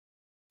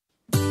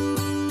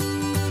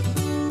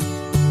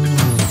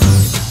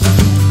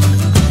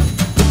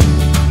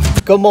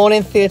Good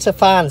morning theatre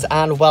fans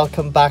and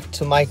welcome back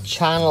to my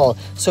channel.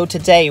 So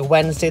today,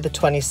 Wednesday the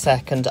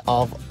 22nd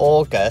of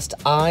August,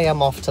 I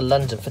am off to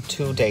London for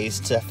 2 days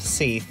to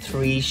see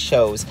 3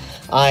 shows.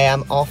 I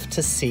am off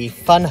to see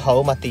Fun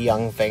Home at the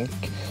Young Vic,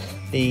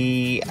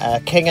 The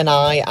King and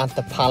I at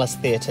the Palace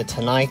Theatre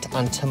tonight,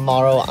 and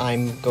tomorrow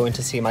I'm going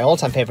to see my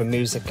all-time favourite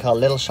musical,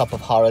 Little Shop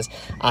of Horrors,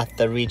 at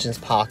the Regent's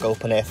Park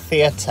Open Air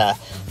Theatre.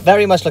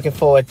 Very much looking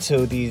forward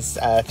to these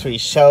 3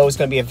 shows. It's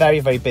going to be a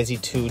very, very busy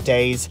 2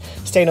 days.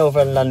 Staying over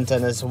in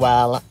London as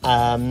well,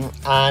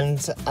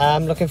 and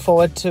I'm looking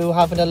forward to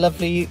having a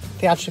lovely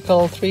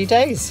theatrical 3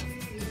 days.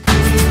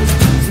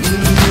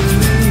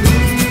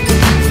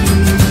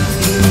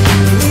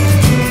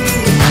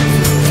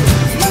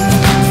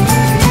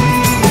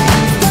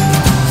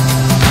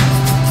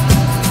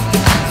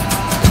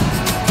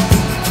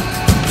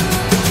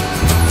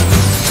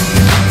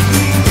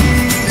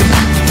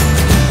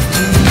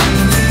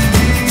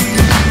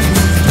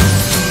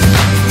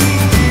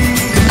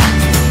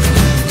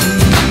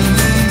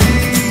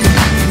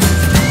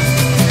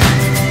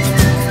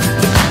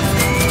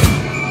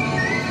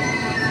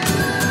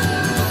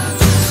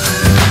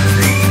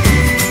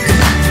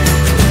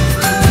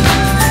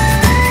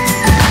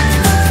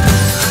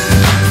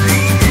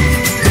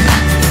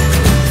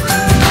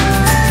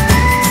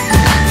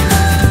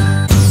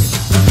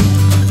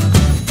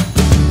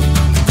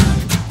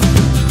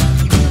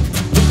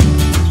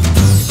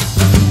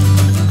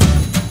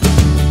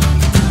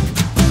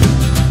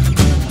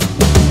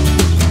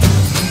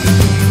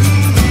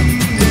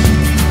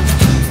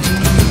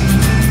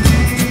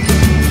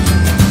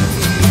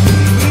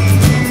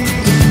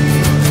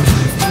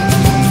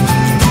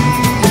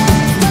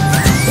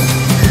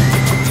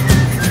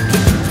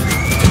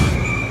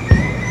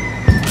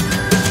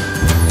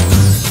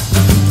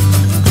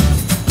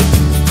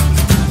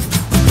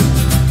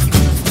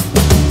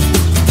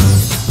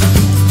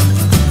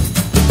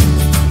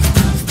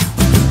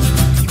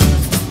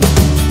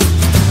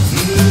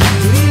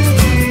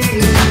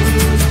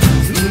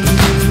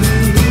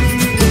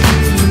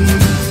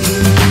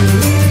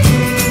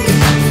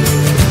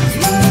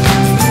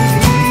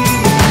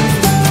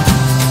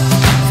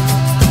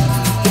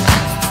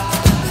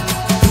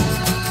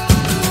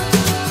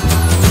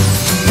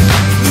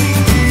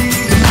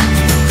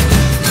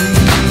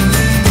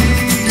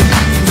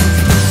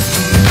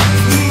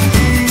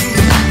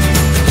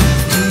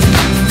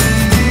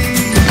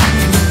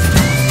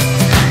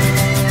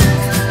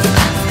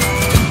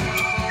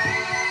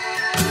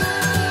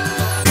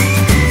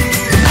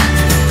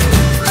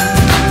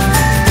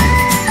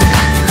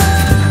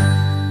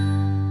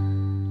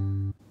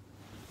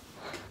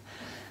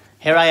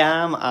 Here I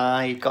am.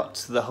 I got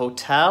to the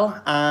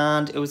hotel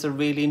and it was a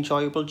really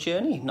enjoyable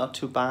journey. Not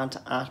too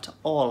bad at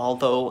all,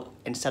 although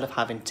instead of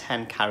having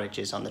 10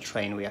 carriages on the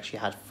train, we actually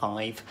had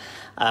 5.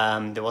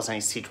 There wasn't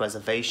any seat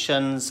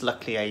reservations.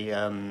 Luckily, I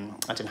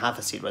didn't have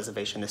a seat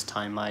reservation this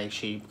time. I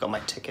actually got my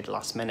ticket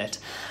last minute.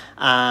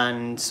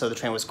 And so the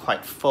train was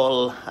quite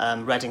full.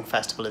 Reading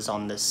Festival is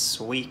on this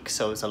week,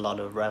 so there's a lot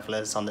of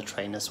revellers on the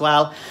train as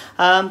well.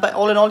 But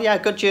all in all, yeah,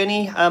 good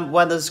journey.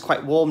 Weather's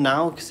quite warm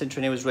now,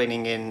 considering it was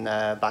raining in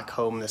back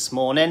home this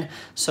morning.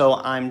 So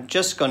I'm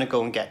just going to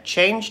go and get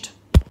changed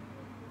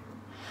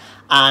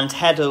and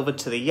head over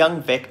to the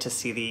Young Vic to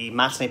see the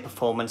matinee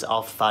performance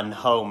of Fun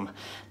Home.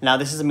 Now,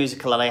 this is a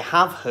musical that I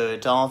have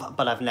heard of,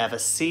 but I've never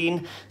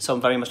seen, so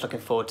I'm very much looking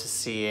forward to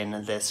seeing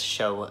this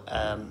show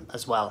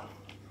as well.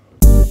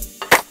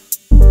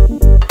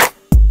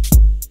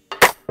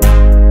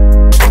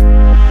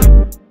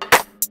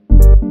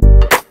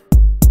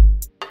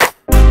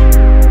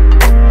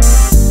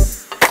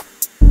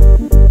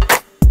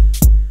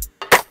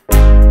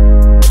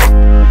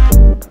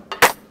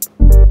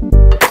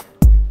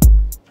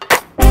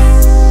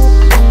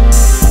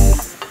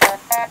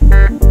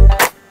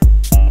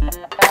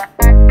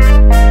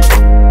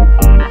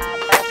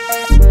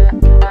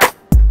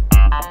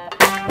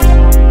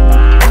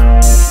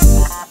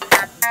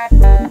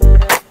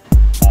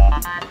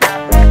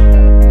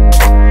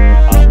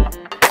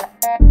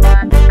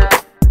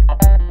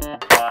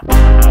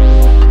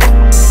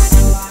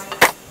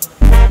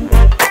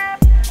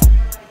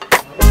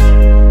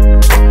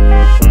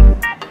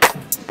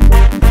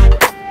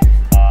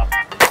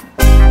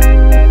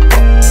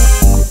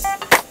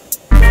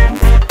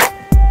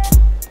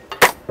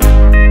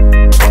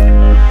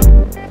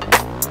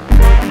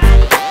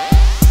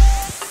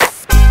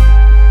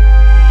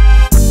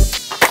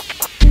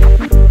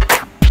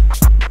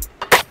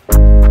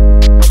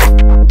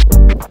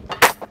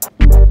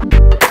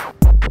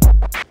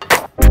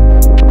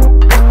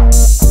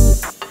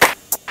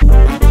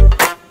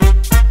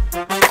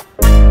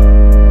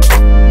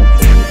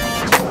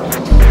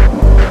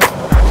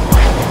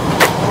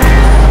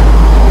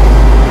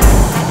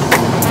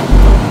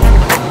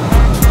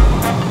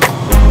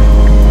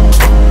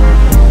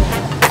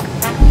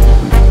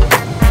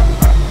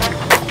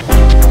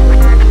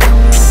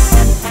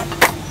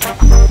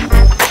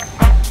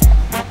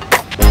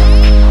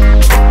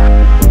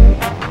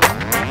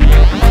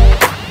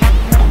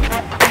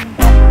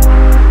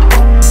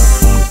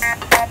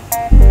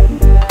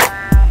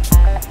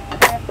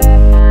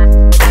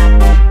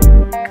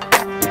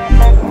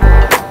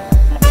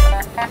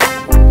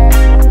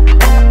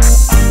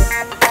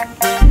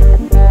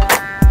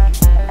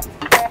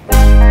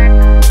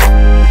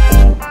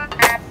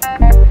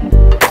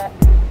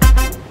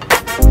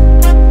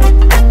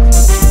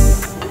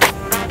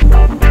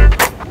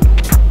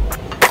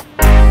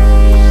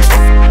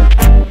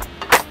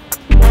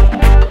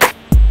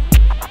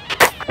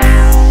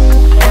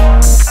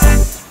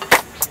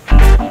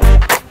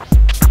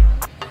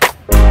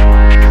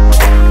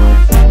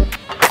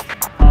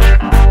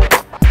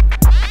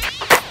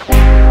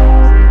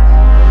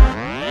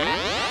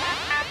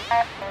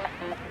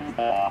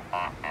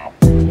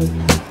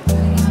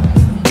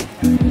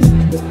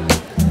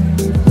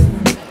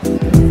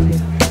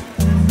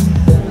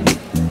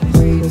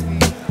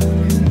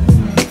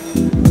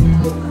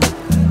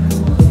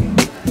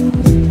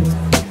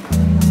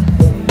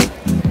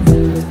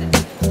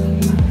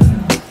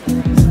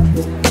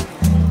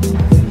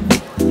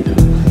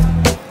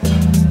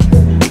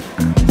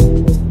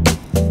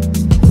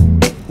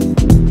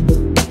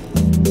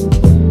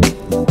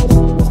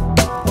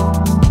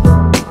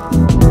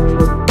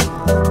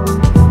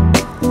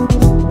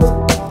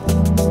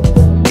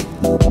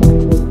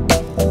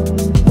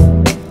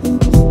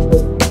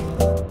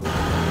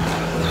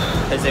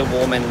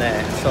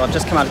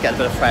 come out to get a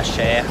bit of fresh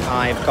air.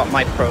 I've got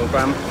my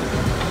programme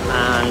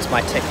and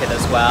my ticket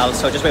as well,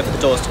 so just wait for the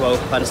doors to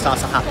open. It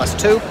starts at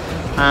 2:30,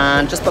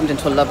 and just bumped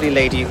into a lovely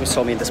lady who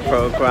saw me in this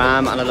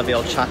programme and a lovely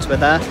old chat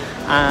with her.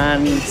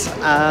 And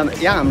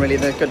yeah, I'm really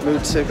in a good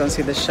mood to go and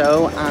see the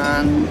show,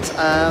 and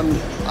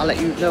I'll let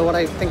you know what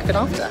I think of it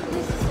after.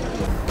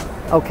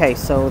 Okay,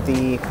 so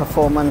the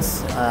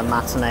performance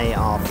matinee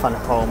of Fun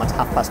Home at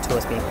 2:30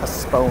 has been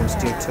postponed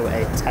due to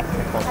a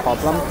technical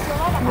problem.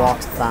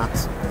 What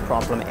that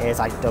problem is,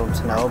 I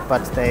don't know,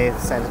 but they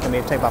said it's going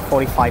to take about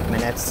 45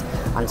 minutes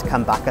and to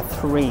come back at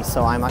 3,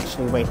 so I'm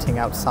actually waiting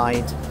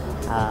outside,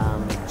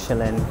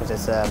 chilling, because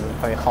it's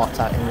very hot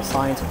out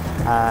inside,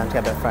 to get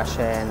a bit of fresh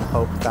air and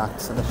hope that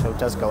the show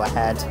does go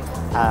ahead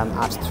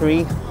at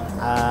 3.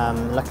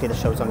 Luckily the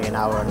show's only an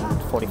hour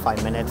and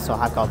 45 minutes, so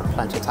I've got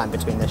plenty of time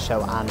between this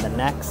show and the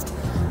next,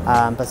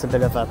 but it's a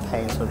bit of a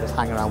pain, so just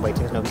hanging around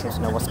waiting because nobody seems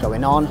to know what's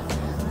going on,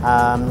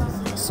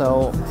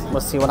 so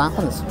we'll see what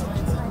happens.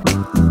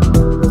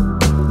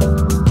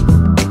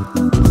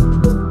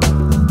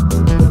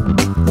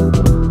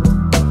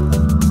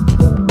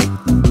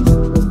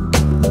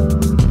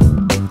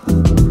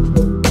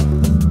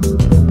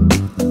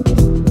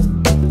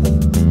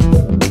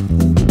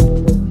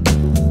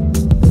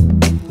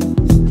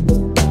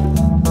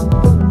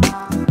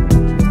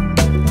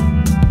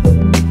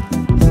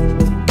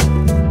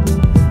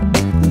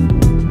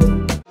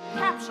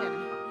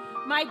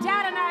 My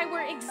dad and I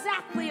were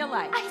exactly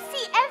alike. I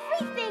see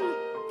everything.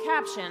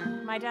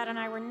 Caption, my dad and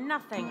I were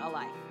nothing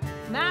alike.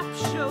 Maps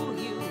show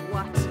you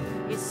what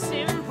is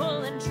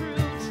simple and true.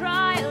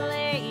 Try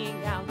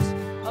laying out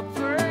a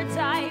bird's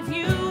eye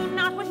view.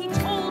 Not what he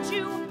told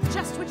you,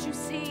 just what you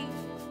see.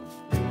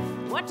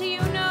 What do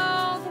you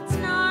know that's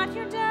not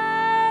your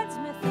dad's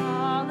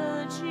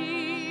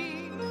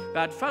mythology?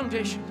 Bad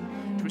foundation,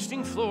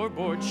 twisting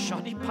floorboards,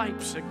 shoddy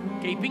pipes, a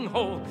gaping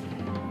hole.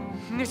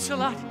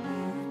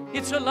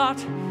 It's a lot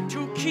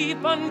to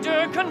keep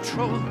under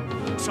control.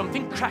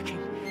 Something cracking,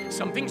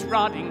 something's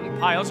rotting,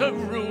 piles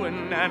of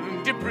ruin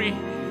and debris.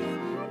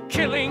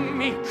 Killing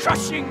me,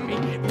 crushing me,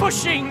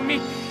 pushing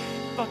me.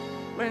 But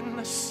when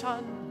the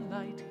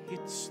sunlight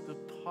hits the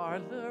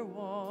parlor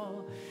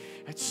wall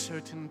at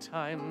certain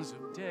times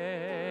of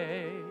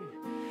day,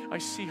 I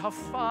see how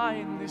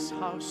fine this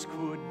house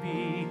could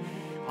be.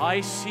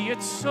 I see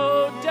it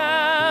so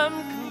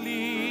damn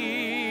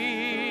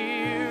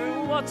clear.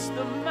 What's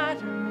the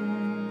matter?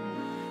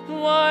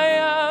 Why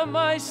am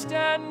I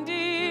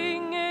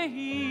standing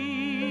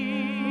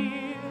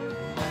here?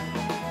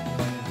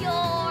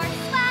 Your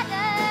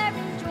swagger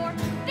and your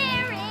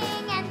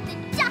bearing and the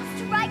just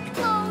right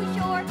clothes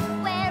you're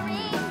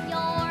wearing,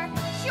 your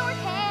short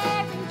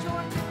hair and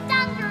your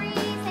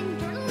dungarees and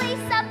your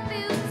lace-up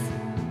boots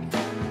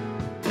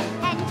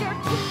and your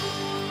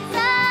keys, oh,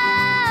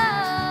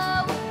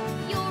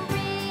 your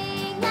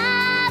ring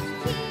of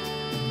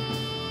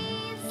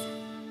keys.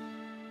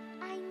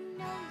 I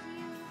know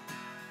you.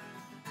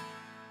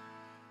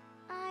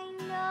 I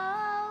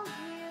know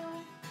you.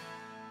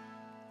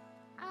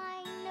 I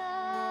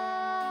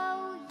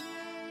know you.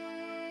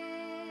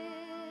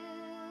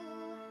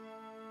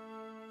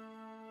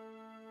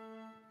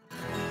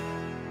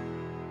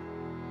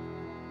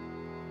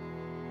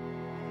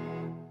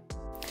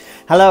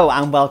 Hello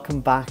and welcome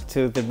back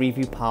to the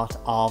review part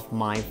of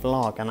my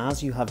vlog, and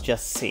as you have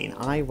just seen,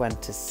 I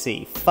went to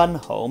see Fun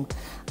Home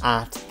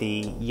at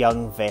the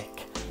Young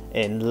Vic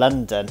in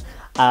London.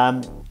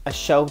 A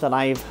show that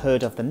I've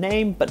heard of the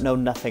name but know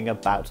nothing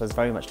about, so I was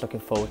very much looking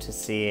forward to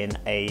seeing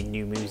a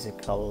new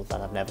musical that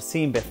I've never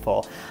seen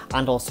before,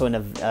 and also in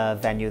a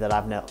venue that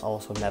I've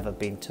also never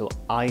been to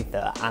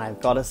either, and I've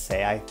got to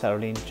say I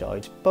thoroughly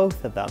enjoyed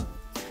both of them.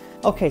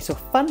 Okay, so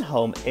Fun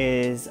Home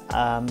is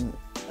a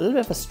little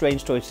bit of a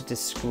strange story to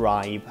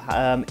describe.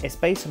 It's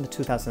based on the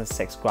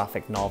 2006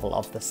 graphic novel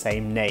of the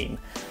same name,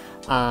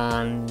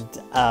 and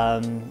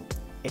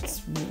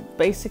it's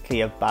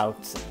basically about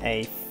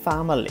a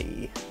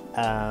family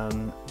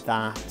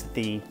that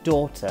the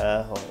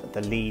daughter, or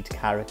the lead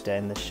character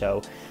in the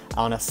show,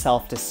 on a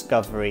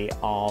self-discovery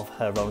of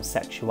her own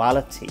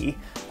sexuality,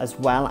 as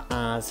well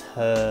as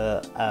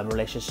her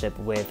relationship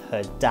with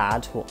her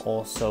dad, who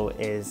also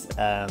is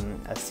a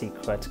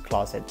secret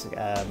closet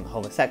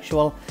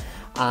homosexual,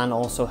 and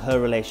also her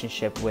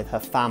relationship with her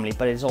family,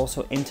 but it's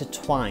also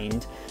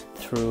intertwined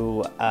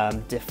through all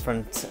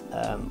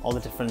the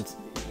different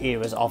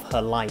eras of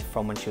her life,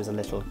 from when she was a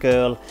little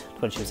girl to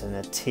when she was in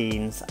her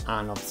teens,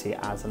 and obviously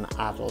as an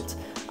adult,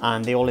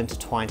 and they all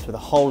intertwine through the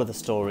whole of the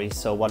story.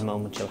 So one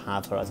moment you'll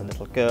have her as a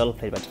little girl,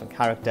 played by a different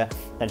character,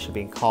 then she'll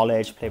be in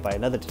college, played by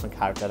another different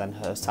character, then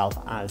herself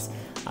as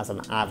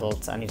an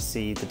adult, and you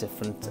see the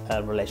different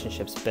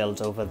relationships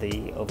build over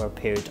a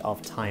period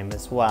of time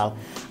as well.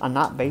 And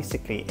that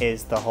basically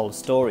is the whole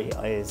story,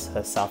 is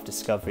her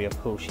self-discovery of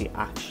who she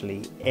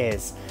actually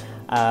is.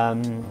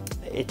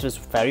 It was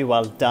very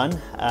well done,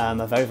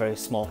 a very, very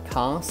small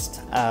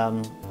cast.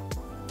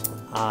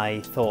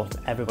 I thought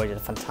everybody did a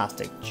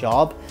fantastic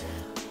job.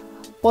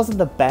 Wasn't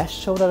the best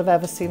show that I've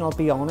ever seen, I'll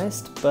be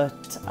honest,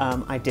 but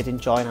I did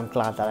enjoy it and I'm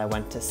glad that I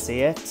went to see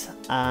it.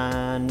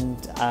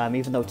 And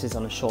even though it is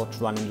on a short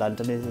run in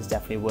London, it is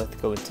definitely worth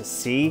going to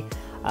see.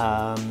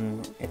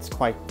 It's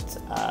quite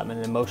an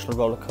emotional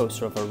roller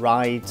coaster of a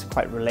ride,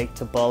 quite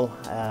relatable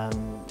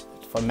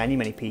for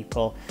many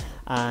people,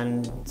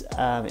 and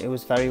it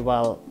was very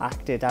well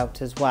acted out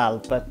as well.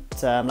 But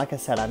like I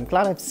said, I'm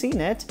glad I've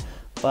seen it,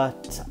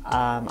 but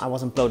I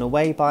wasn't blown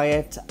away by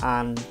it,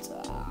 and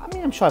I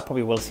mean, I'm sure I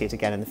probably will see it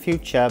again in the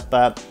future,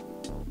 but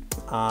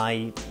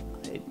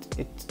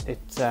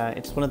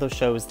it's one of those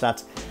shows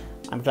that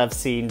I'm glad I've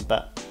seen,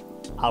 but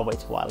I'll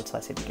wait a while until I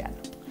see it again.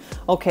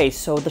 Okay,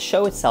 so the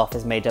show itself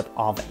is made up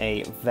of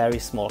a very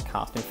small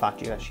cast. In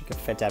fact, you actually could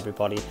fit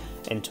everybody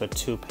into a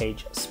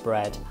 2-page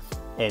spread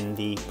in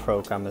the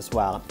program as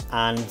well.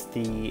 And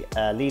the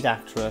lead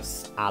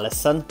actress,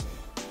 Alison,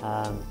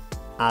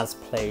 as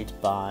played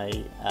by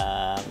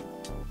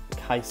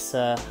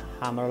Kajsa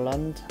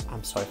Hammarlund.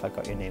 I'm sorry if I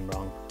got your name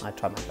wrong. I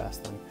tried my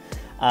best then.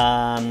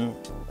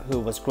 Who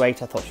was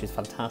great. I thought she was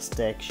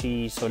fantastic.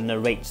 She sort of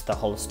narrates the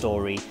whole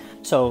story.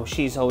 So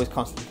she's always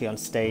constantly on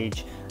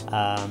stage,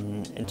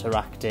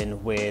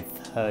 interacting with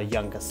her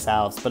younger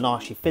selves, but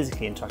not actually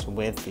physically interacting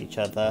with each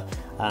other,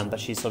 but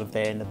she's sort of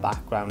there in the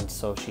background,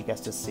 so she gets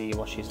to see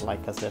what she's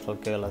like as a little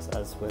girl,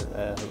 as with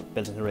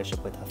building a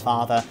relationship with her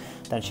father.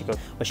 Then she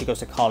goes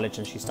to college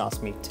and she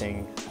starts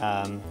meeting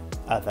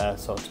other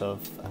sort of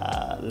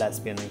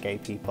lesbian and gay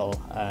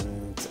people,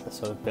 and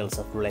sort of builds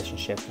up a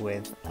relationship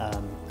with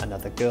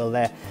another girl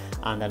there,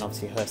 and then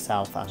obviously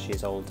herself as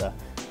she's older,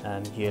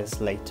 years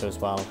later as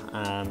well,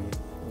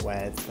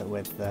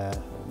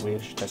 we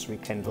just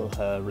rekindle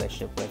her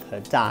relationship with her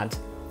dad.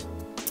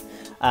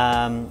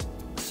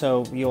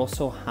 So we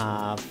also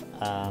have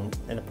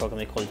in the program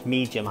they call it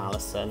Medium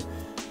Alison,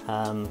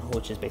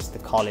 which is basically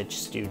the college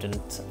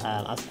student,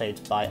 as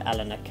played by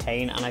Eleanor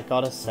Kane, and I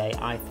gotta say,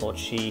 I thought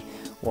she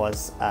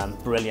was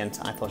brilliant.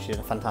 I thought she did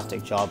a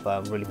fantastic job,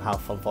 really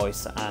powerful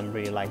voice, and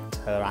really liked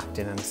her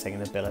acting and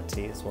singing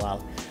ability as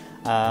well.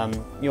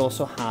 You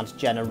also had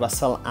Jenna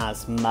Russell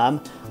as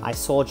Mum. I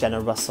saw Jenna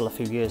Russell a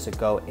few years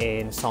ago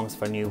in Songs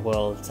for a New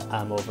World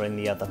over in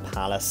the other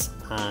palace,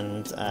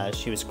 and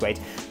she was great.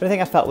 But I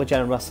think I felt with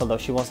Jenna Russell though,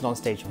 she wasn't on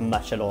stage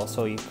much at all,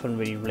 so you couldn't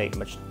really relate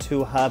much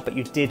to her, but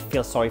you did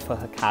feel sorry for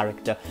her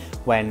character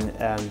when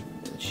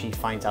she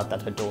finds out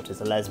that her daughter's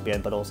a lesbian,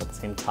 but also at the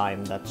same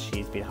time that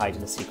she's been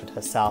hiding a secret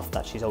herself,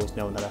 that she's always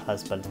known that her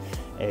husband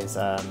is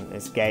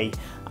gay,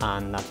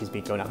 and that he's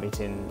been going out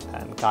meeting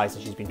guys,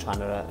 and she's been trying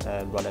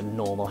to run a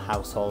normal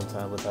household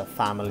with her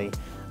family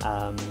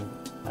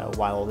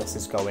while all this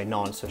is going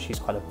on. So she's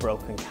quite a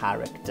broken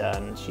character,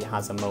 and she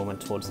has a moment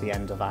towards the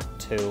end of Act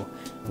 2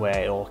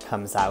 where it all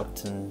comes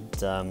out, and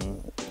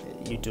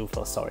you do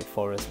feel sorry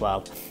for her as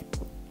well.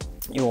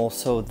 You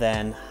also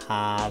then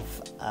have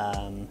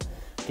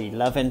the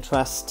love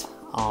interest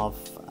of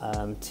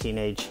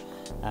teenage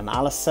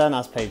Alison,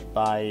 as played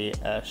by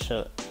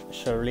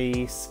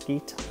Shirley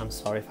Skeet. I'm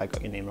sorry if I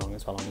got your name wrong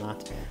as well on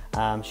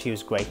that. She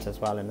was great as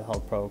well in the whole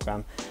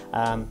programme.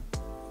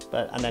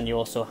 And then you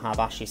also have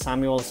Ashley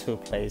Samuels, who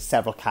plays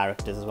several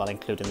characters as well,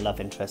 including love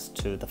interest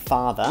to the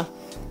father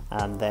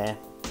there.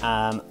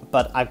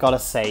 But I've got to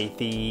say,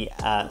 the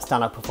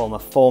standout performer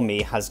for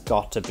me has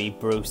got to be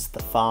Bruce,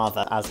 the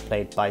father, as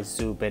played by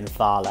Zubin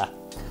Vala.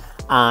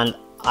 And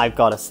I've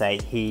got to say,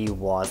 he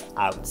was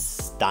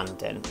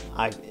outstanding.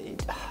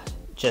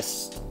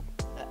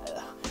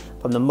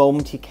 From the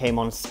moment he came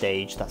on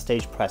stage, that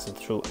stage presence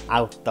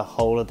throughout the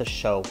whole of the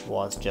show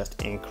was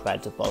just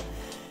incredible.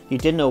 You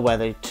didn't know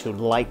whether to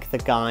like the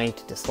guy,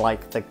 to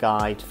dislike the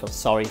guy, to feel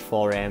sorry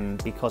for him,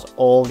 because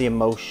all the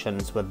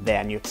emotions were there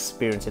and you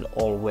experience it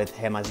all with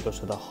him as he goes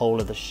through the whole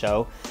of the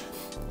show.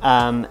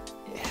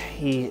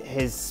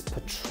 His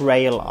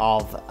portrayal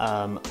of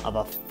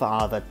a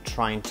father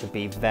trying to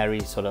be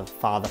very sort of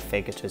father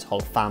figure to his whole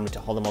family, to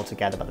hold them all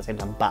together, but at the same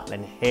time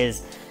battling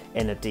his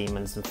inner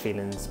demons and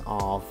feelings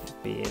of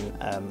being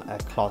a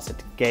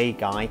closet gay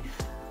guy.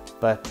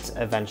 But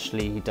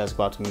eventually he does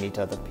go out and meet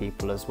other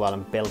people as well,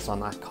 and builds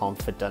on that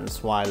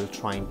confidence while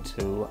trying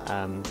to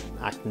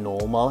act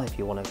normal, if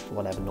you want to,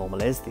 whatever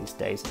normal is these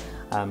days,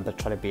 but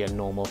try to be a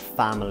normal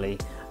family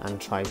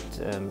and try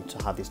to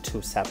have these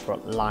two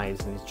separate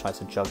lives, and he tries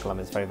to juggle them.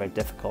 It's very, very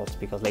difficult,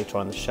 because later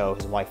on in the show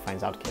his wife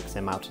finds out, kicks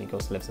him out, and he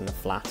goes and lives in a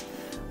flat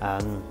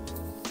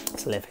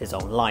to live his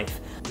own life.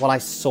 What I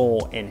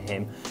saw in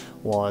him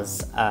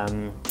was,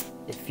 those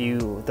of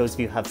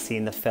you who have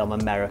seen the film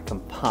American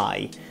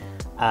Pie,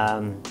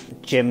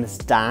 Jim's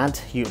dad,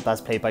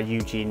 as played by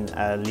Eugene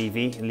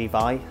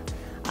Levi,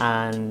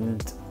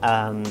 and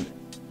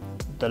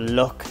the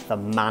look, the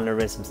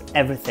mannerisms,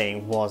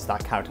 everything was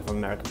that character from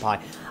American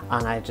Pie.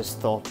 And I just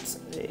thought,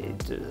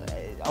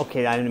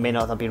 okay, I may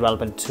not be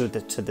relevant to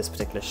this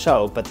particular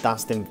show, but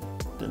that's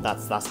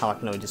how I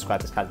can only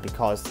describe this character,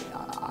 because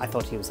I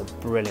thought he was a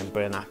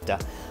brilliant actor,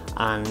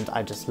 and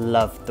I just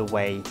loved the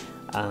way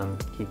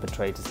he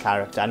portrayed his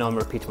character. I know I'm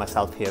repeating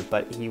myself here,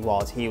 but he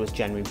was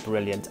genuinely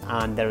brilliant.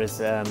 And there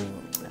is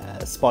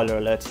spoiler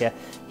alert here,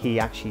 he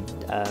actually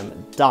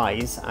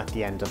dies at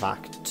the end of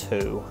Act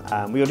 2.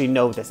 We already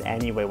know this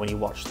anyway when you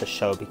watch the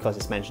show because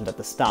it's mentioned at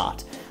the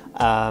start.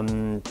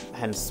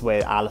 Hence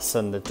where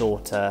Alison, the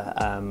daughter,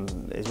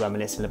 is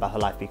reminiscing about her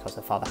life because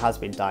her father has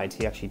been died.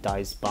 He actually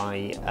dies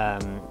by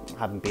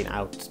having been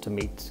out to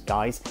meet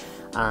guys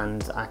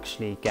and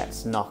actually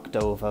gets knocked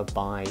over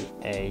by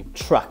a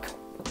truck.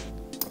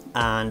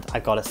 And I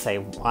gotta say,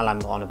 while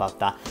I'm on about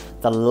that,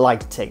 the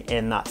lighting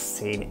in that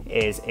scene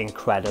is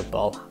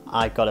incredible.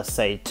 I gotta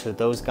say, to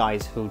those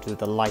guys who do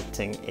the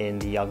lighting in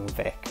the Young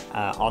Vic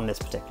on this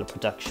particular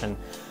production,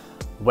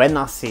 when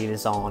that scene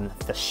is on,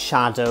 the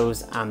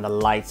shadows and the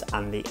lights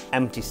and the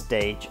empty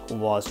stage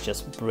was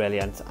just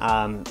brilliant.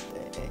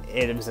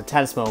 It was a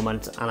tense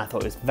moment and I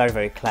thought it was very,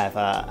 very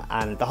clever,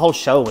 and the whole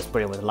show was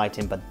brilliant with the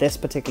lighting, but this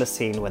particular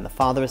scene when the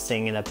father is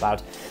singing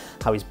about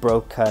how he's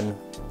broken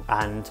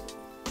and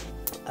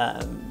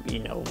you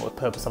know, the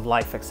purpose of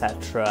life,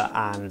 etc.,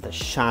 and the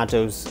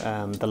shadows,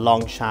 the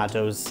long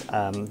shadows,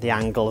 the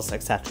angles,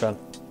 etc.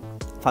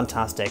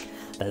 Fantastic.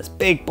 There's a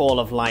big ball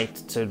of light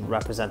to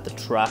represent the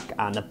truck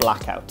and the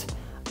blackout,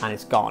 and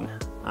it's gone.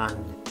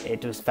 And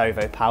it was very,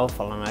 very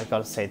powerful. And I've got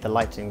to say, the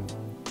lighting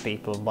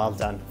people, well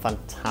done.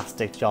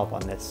 Fantastic job on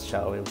this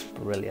show. It was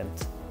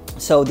brilliant.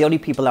 So the only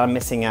people that are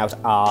missing out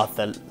are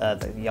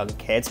the young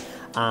kids,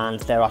 and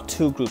there are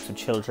two groups of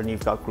children.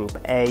 You've got Group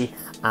A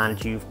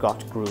and you've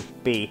got Group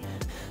B.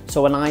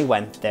 So when I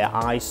went there,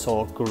 I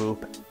saw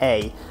Group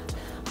A.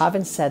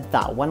 Having said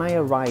that, when I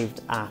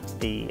arrived at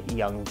the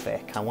Young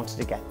Vic, I wanted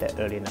to get there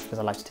early enough because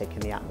I like to take in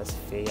the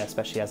atmosphere,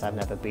 especially as I've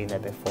never been there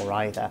before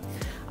either.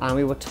 And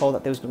we were told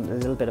that there was a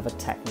little bit of a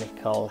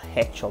technical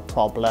hitch or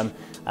problem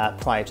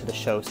prior to the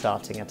show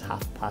starting at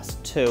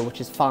 2:30,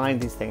 which is fine,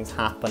 these things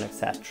happen,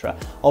 etc.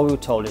 All we were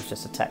told is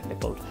just a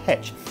technical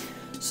hitch.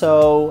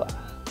 So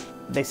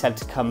they said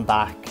to come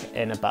back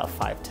in about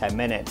 5-10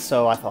 minutes.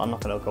 So I thought, I'm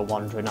not going to go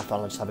wandering. I thought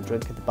I'll just have a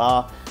drink at the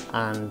bar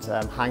and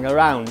hang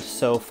around.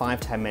 So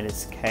 5-10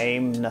 minutes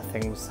came,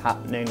 nothing was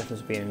happening, nothing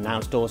was being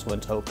announced, doors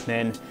weren't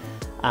opening,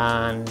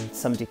 and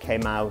somebody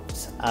came out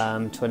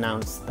to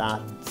announce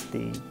that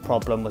the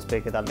problem was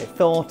bigger than they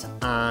thought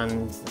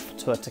and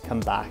to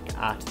come back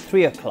at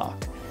 3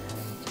 o'clock.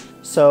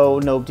 So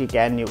nobody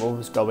again knew what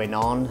was going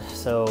on.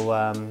 So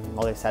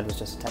all they said was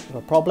just a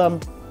technical problem.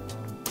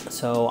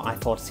 So I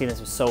thought, seeing as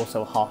it was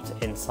so hot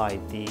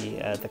inside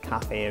the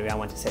cafe area, I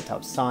went to sit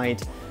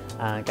outside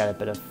and get a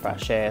bit of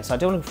fresh air. So I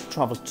don't want to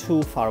travel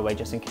too far away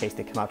just in case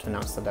they come out to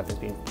announce that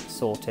everything's been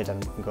sorted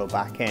and we can go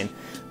back in.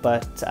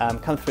 But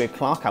come 3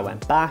 o'clock, I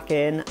went back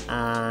in,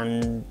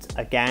 and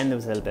again there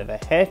was a little bit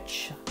of a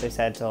hitch. They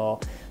said, oh,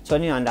 so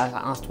anyway, and I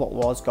asked what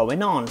was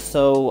going on.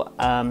 So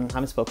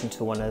having spoken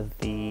to one of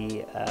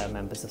the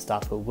members of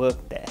staff who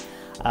worked there,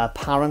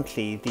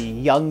 apparently the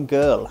young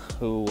girl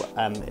who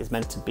is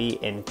meant to be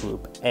in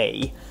Group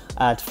A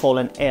had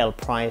fallen ill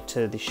prior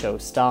to the show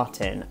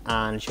starting,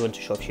 and she wasn't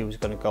sure if she was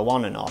going to go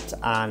on or not,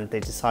 and they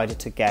decided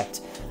to get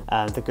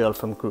the girl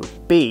from Group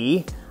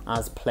B,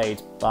 as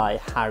played by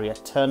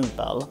Harriet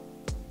Turnbull,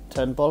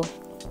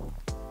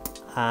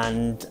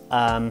 and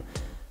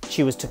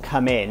she was to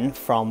come in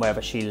from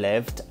wherever she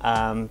lived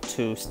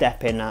to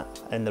step in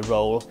the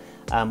role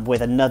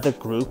with another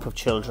group of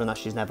children that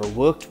she's never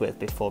worked with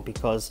before,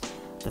 because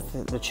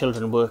the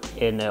children work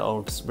in their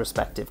own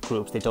respective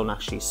groups. They don't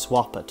actually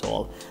swap at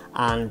all,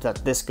 and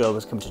that this girl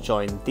was coming to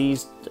join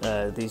these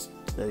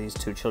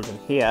two children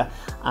here,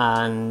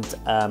 and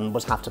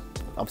would have to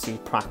obviously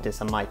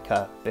practice a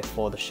mica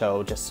before the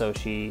show, just so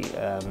she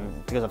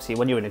because obviously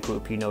when you're in a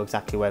group you know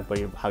exactly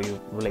how you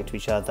relate to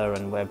each other,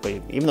 and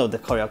even though the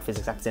choreography is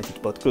exactly the same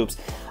to both groups,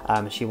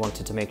 she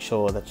wanted to make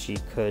sure that she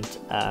could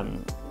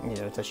you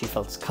know, that she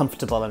felt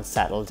comfortable and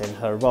settled in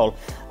her role.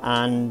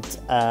 And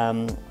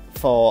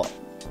for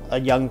a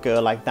young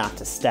girl like that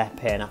to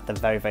step in at the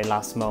very, very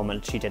last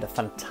moment, she did a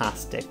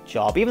fantastic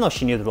job. Even though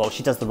she knew the role,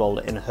 she does the role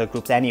in her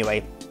groups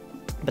anyway,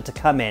 but to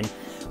come in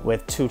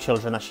with two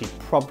children that she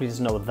probably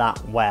doesn't know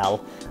that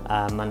well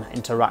and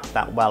interact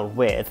that well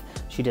with,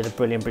 she did a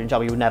brilliant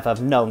job. You would never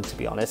have known, to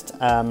be honest.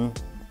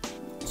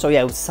 So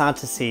yeah, it was sad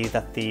to see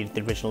that the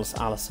original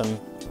Alison,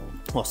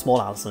 or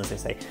small Alison as they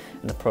say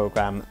in the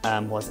programme,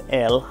 was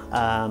ill,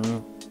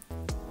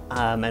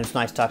 and it's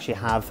nice to actually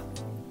have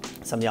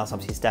somebody else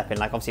obviously step in.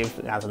 Like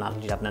obviously as an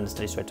adult you'd have an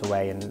understudy straight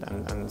away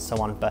and so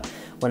on, but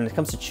when it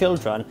comes to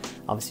children,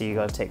 obviously you've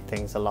got to take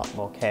things a lot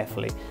more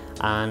carefully.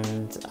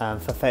 And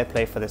for fair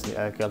play for this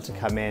girl to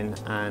come in,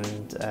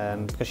 and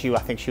because I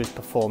think she was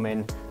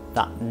performing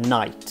that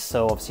night,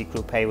 so obviously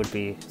Group A would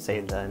be say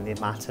in the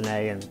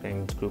matinee,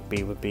 and Group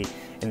B would be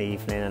in the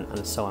evening,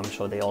 and so I'm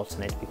sure they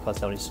alternate because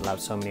they're only allowed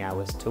so many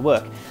hours to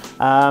work.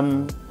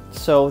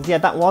 So yeah,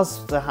 that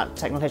was the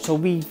technical hitch. So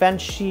we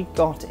eventually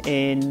got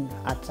in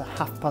at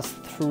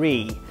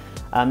 3:30,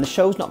 The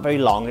show's not very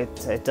long,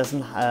 it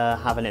doesn't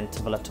have an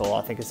interval at all.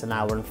 I think it's an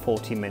hour and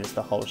 40 minutes,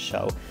 the whole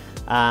show.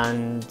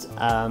 And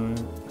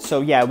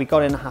so yeah, we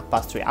got in at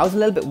 3:30. I was a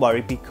little bit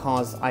worried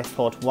because I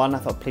thought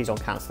please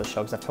don't cancel the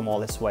show because I've come all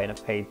this way and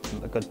I've paid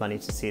good money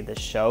to see this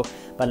show.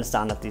 But I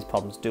understand that these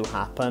problems do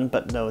happen,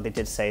 but no, they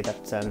did say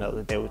that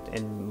no, they would,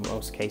 in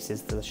most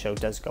cases the show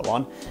does go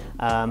on.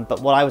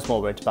 But what I was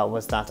more worried about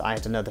was that I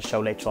had another show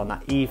later on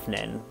that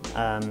evening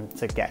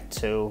to get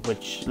to,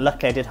 which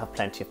luckily I did have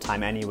plenty of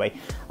time anyway.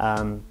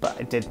 But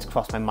it did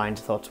cross my mind,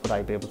 I thought, would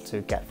I be able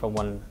to get from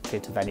one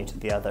theatre venue to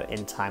the other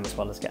in time, as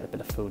well as get a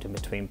bit of food in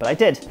between, but I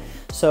did.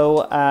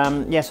 So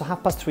yeah, so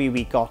 3:30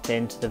 we got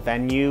into the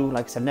venue.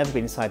 Like I said, I've never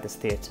been inside this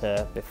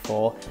theatre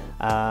before.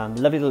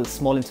 Lovely little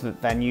small intimate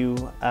venue.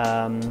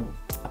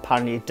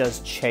 Apparently it does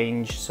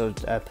change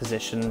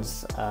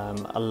positions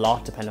a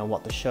lot depending on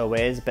what the show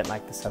is, a bit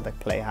like the Southwark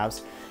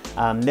Playhouse.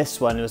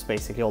 This one, it was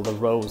basically all the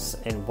rows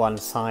in one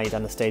side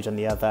and the stage on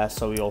the other,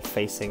 so you're all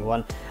facing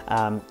one.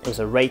 It was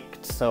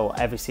raked, so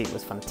every seat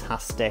was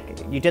fantastic.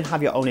 You didn't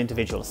have your own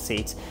individual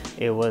seat.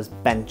 It was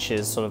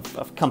benches, sort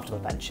of comfortable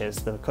benches,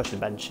 the cushion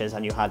benches,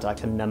 and you had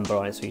like a number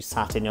on it, so you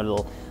sat in your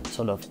little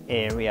sort of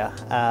area.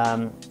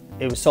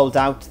 It was sold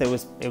out. It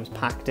was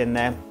packed in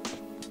there.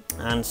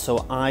 And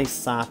so I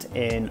sat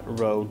in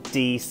row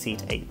D,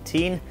 seat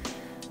 18,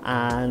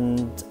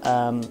 and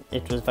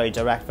it was very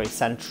direct, very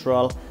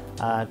central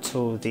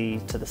to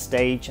the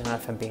stage. And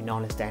if I'm being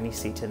honest, any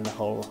seat in the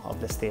whole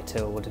of this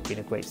theatre would have been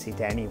a great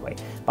seat anyway.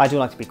 But I do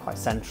like to be quite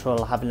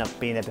central. Having not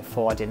been there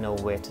before, I didn't know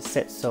where to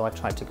sit, so I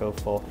tried to go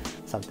for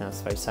something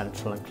that's very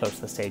central and close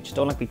to the stage.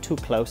 Don't like to be too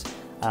close,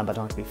 but I don't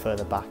like to be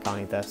further back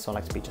either, so I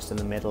like to be just in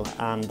the middle.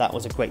 And that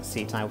was a great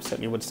seat, and I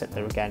certainly would sit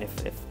there again if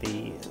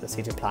the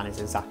seating plan is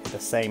exactly the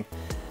same.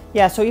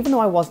 Yeah, so even though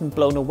I wasn't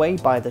blown away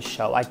by the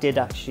show, I did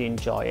actually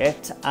enjoy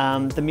it.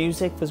 The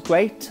music was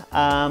great.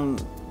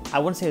 I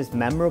wouldn't say it was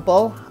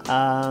memorable.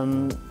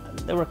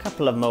 There were a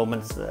couple of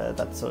moments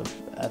that sort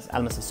of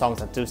elements of songs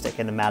that do stick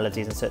in, the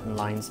melodies and certain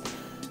lines.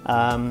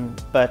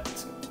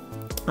 But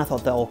I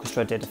thought the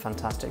orchestra did a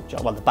fantastic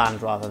job. Well, the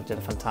band rather did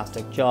a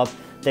fantastic job.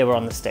 They were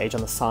on the stage,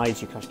 on the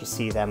sides, you can actually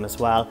see them as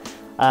well.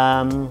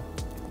 The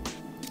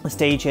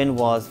staging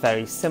was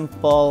very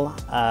simple.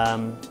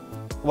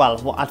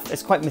 Well,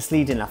 it's quite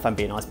misleading if I'm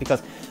being honest,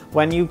 because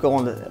when you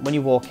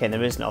walk in,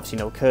 there is obviously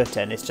no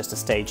curtain, it's just a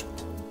stage.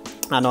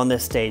 And on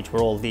this stage were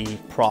all the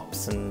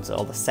props and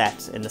all the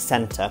set in the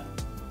centre.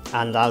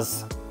 And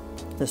as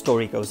the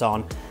story goes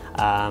on,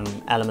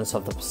 elements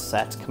of the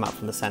set come out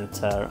from the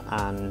centre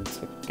and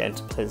get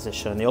into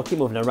position. They all keep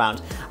moving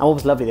around. And what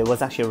was lovely, there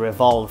was actually a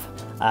revolve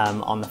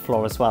on the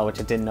floor as well,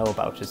 which I didn't know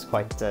about, which is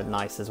quite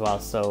nice as well.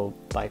 So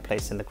by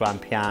placing the grand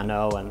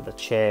piano and the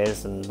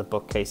chairs and the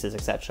bookcases,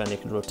 etc., and you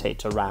can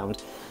rotate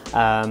around.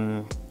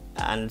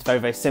 And very,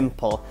 very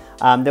simple.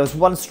 There was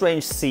one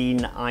strange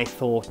scene I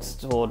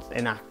thought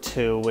in Act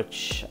 2,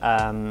 which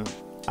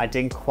I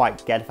didn't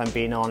quite get, if I'm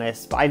being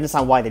honest, but I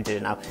understand why they did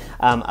it now.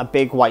 A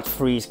big white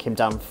frieze came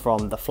down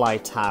from the fly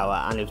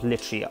tower, and it was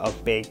literally a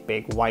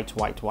big white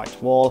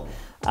wall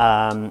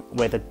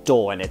with a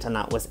door in it, and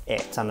that was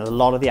it. And a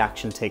lot of the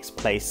action takes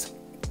place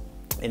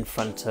in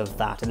front of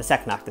that. In the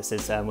second act, this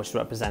is which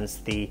represents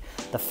the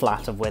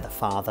flat of where the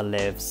father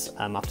lives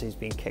after he's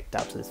been kicked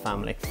out of his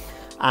family,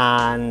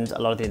 and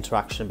a lot of the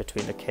interaction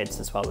between the kids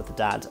as well with the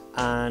dad.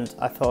 And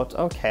I thought,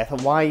 okay,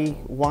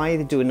 why are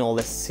they doing all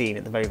this scene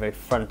at the very, very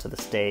front of the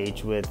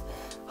stage with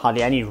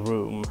hardly any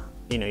room?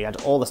 You know, you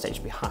had all the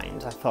stage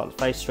behind. I thought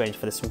very strange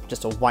for this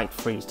just a white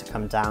frieze to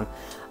come down.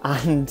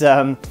 And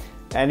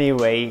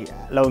anyway,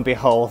 lo and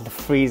behold, the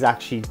frieze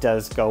actually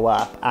does go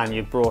up, and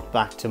you're brought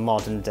back to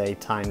modern day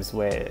times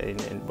where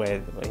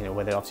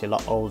they're obviously a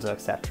lot older,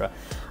 etc.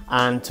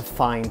 And to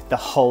find the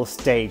whole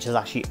stage has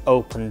actually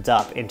opened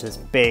up into this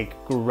big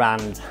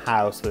grand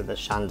house with a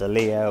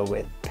chandelier,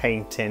 with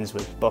paintings,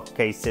 with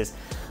bookcases,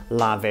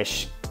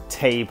 lavish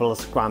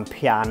tables, grand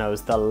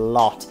pianos, the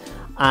lot.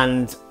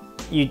 And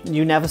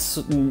you never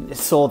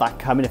saw that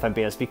coming, if I'm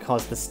being honest,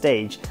 because the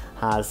stage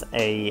has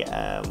a,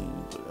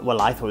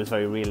 well, I thought it was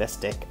very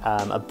realistic,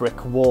 a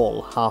brick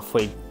wall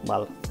halfway,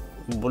 well,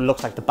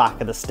 looks like the back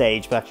of the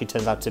stage, but actually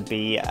turns out to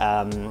be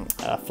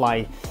a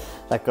fly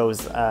that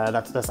goes,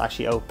 that's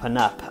actually open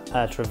up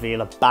to reveal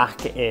a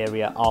back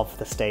area of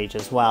the stage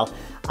as well.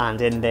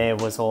 And in there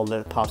was all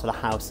the part of the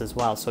house as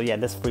well. So yeah,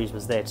 this frieze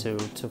was there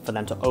for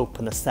them to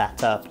open the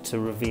set up to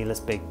reveal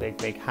this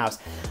big house.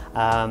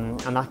 And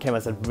that came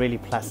as a really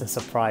pleasant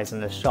surprise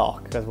and a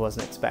shock, because I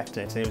wasn't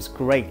expecting it, and it was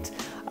great.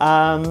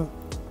 I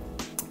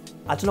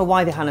don't know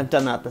why they hadn't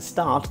done that at the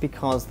start,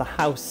 because the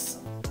house,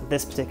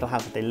 this particular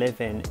house that they live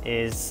in,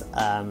 is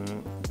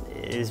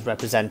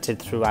represented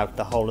throughout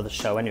the whole of the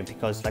show anyway,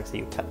 because like I say,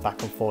 you cut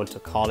back and forward to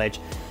college,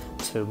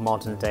 to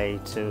modern day,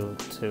 to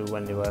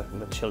when they were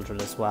with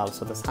children as well.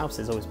 So this house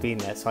has always been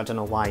there, so I don't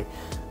know why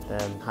they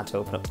had to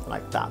open up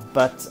like that.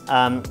 But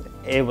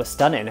it was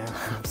stunning,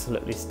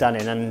 absolutely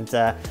stunning. And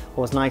what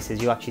was nice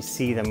is you actually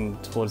see them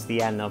towards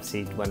the end,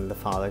 obviously when the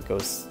father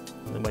goes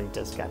when he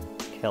does get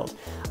killed.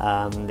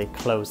 They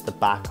closed the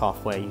back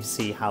off where you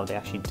see how they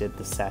actually did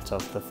the set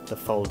of the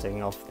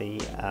folding of the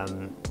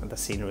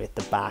scenery at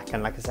the back.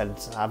 And like I said,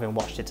 having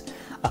watched it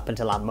up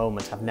until that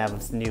moment, I've never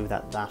knew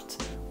that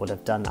would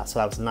have done that. So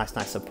that was a nice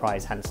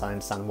surprise, hence I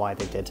understand why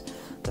they did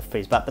the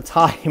freeze. But at the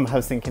time I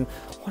was thinking,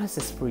 what is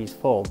this freeze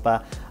for?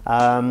 But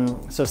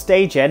so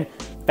staging,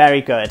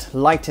 very good.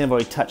 Lighting I've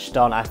already touched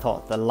on. I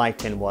thought the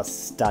lighting was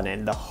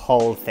stunning, the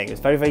whole thing. It was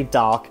very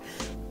dark,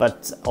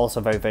 but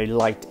also very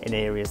light in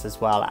areas as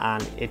well,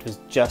 and it was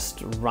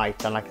just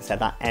right. And like I said,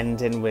 that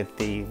ending with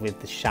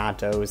the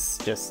shadows,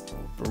 just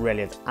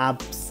brilliant,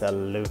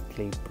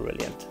 absolutely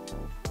brilliant.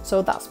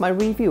 So that's my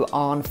review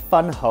on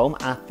Fun Home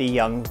at the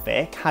Young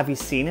Vic. Have you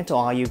seen it, or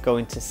are you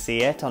going to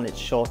see it on its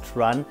short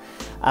run?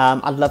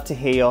 I'd love to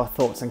hear your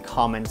thoughts and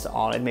comments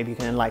on it. Maybe you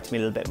can enlighten me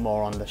a little bit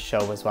more on the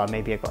show as well.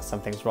 Maybe I got some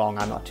things wrong,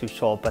 I'm not too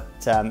sure, but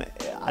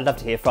I'd love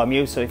to hear from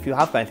you. So if you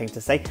have got anything to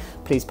say,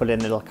 please put in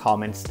little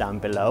comments down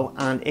below.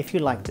 And if you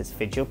like this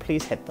video,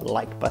 please hit the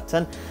like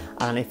button.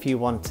 And if you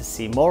want to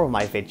see more of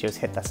my videos,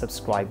 hit that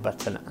subscribe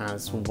button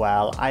as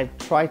well. I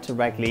try to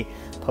regularly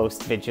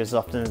post videos as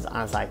often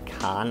as I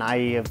can.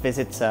 I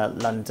visit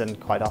London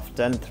quite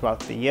often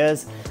throughout the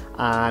years,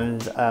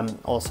 and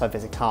also I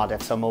visit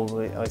Cardiff, so I'm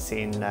always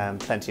seeing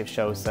plenty of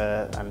shows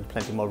and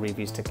plenty more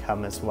reviews to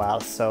come as well.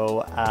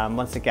 So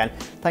once again,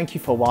 thank you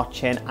for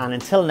watching, and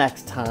until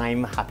next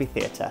time, happy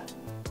theatre.